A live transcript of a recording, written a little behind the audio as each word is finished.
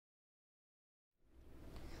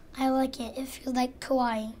like it. It feels like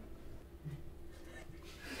kawaii.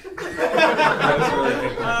 That's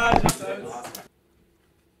really good.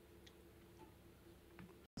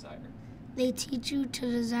 They teach you to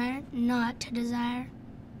desire, not to desire.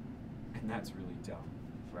 And that's really dumb,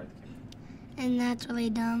 right? And that's really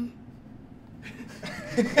dumb.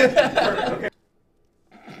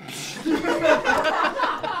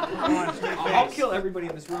 I'll kill everybody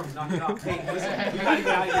in this room. Knock it off. Hey, listen, you gotta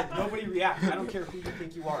get out of here. Nobody react. I don't care who you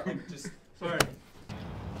think you are. Like, just sorry.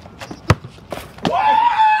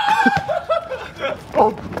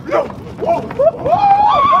 Oh no!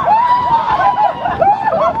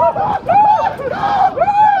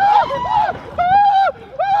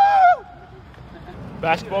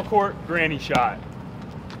 Basketball court, granny shot.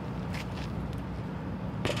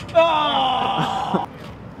 Oh!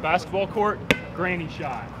 Basketball court, granny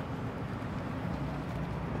shot.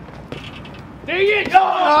 Dang it!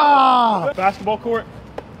 Oh! Basketball court,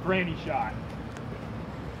 granny shot.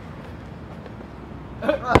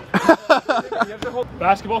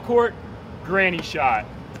 Basketball court, granny shot.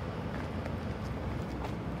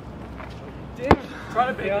 Damn it. Try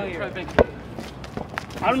to bake it. Try to bake it.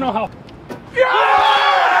 I don't know how. Yeah!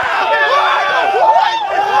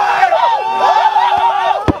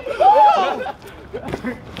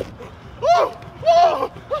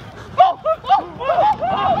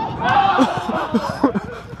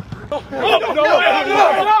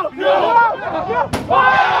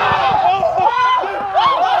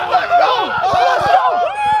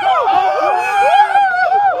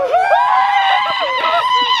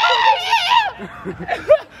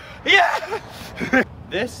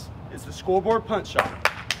 This is the scoreboard punch shot.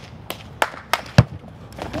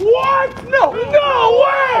 What? No! No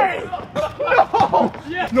way! No!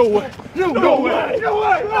 Yeah. No way! No way! No way! No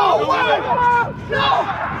way! No!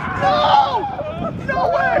 No! No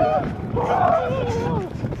way!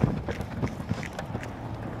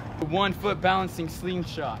 1 foot balancing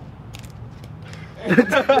slingshot.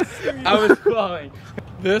 I was falling.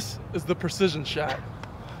 This is the precision shot.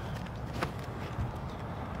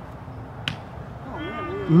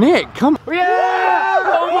 Nick, come on. Yeah!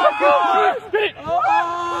 Oh my God!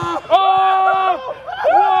 Oh!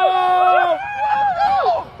 Oh!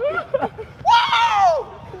 Whoa!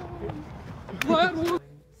 What?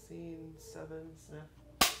 Scene 7, snap.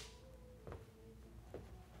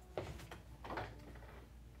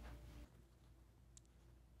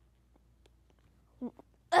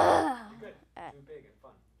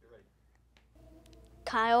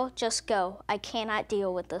 Kyle, just go. I cannot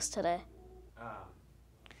deal with this today.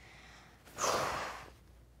 I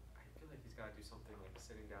feel like he's got to do something like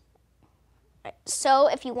sitting down. So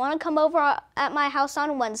if you want to come over at my house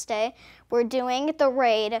on Wednesday, we're doing the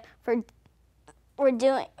raid for, dang it. You're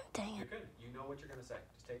good. You know what you're going to say.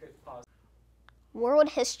 Just take a pause. World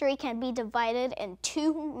history can be divided in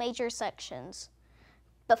 2 major sections,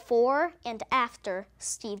 before and after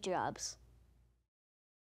Steve Jobs.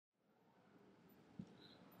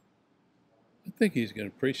 I think he's going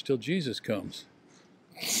to preach till Jesus comes.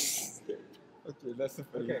 Okay, that's the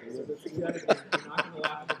funny. Okay, so you're not going to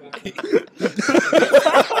laugh at the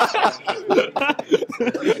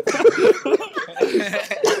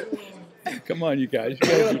back. Come on, you guys. You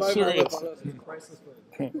gotta be serious.